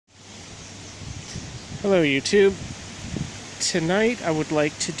Hello YouTube. Tonight I would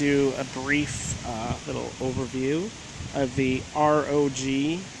like to do a brief little overview of the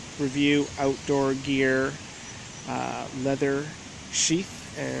ROG Review Outdoor Gear leather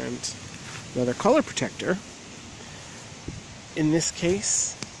sheath and leather collar protector. In this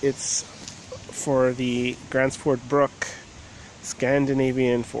case it's for the Gransfors Bruk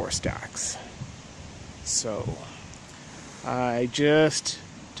Scandinavian 4-stacks. So I just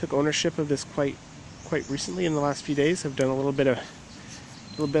took ownership of this quite recently in the last few days. I've done a little bit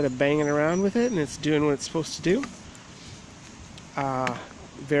of banging around with it, and it's doing what it's supposed to do.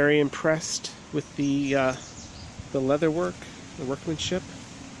 Very impressed with the leather work, the workmanship.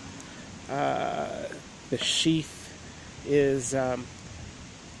 The sheath is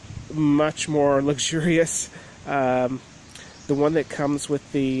much more luxurious. The one that comes with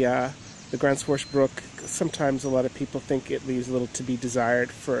the Gransfors Bruk, sometimes a lot of people think it leaves a little to be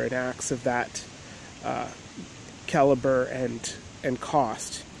desired for an axe of that caliber and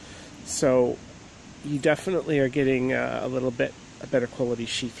cost. So you definitely are getting a better quality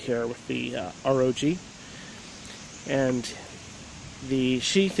sheath here with the ROG. And the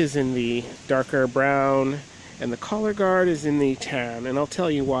sheath is in the darker brown and the collar guard is in the tan, and I'll tell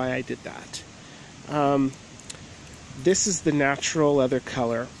you why I did that. This is the natural leather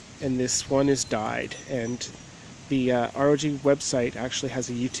color and this one is dyed, and the ROG website actually has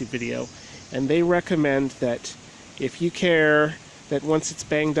a YouTube video, and they recommend that if you care that once it's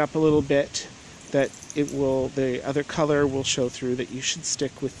banged up a little bit that the other color will show through, that you should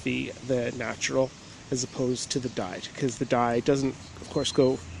stick with the natural as opposed to the dyed, because the dye doesn't of course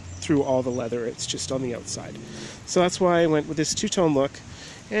go through all the leather, it's just on the outside. So that's why I went with this two-tone look,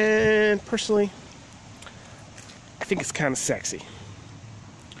 and personally I think it's kind of sexy.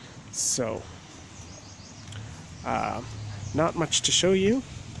 So not much to show you.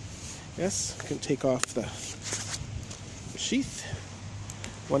 Yes, I can take off the sheath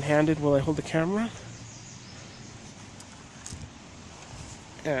one-handed while I hold the camera.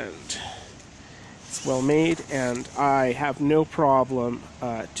 And it's well made, and I have no problem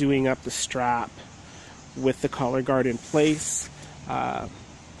doing up the strap with the collar guard in place.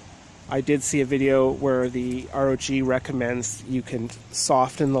 I did see a video where the ROG recommends you can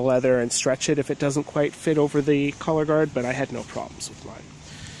soften the leather and stretch it if it doesn't quite fit over the collar guard, but I had no problems with mine.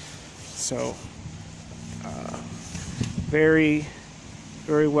 So, very,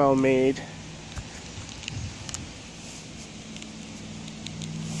 very well made.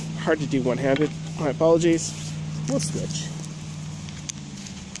 Hard to do one-handed. My apologies. We'll switch.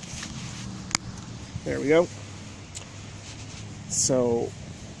 There we go. So,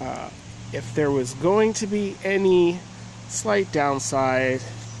 if there was going to be any slight downside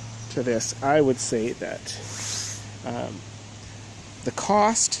to this, I would say that the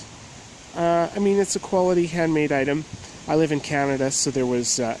cost, I mean, it's a quality handmade item. I live in Canada, so there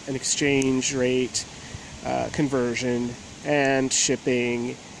was an exchange rate, conversion, and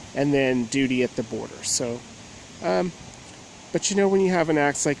shipping, and then duty at the border. So, but you know, when you have an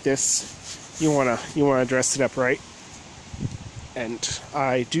axe like this, you wanna dress it up right. And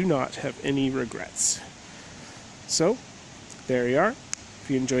I do not have any regrets. So, there you are. If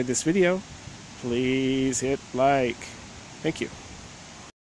you enjoyed this video, please hit like. Thank you.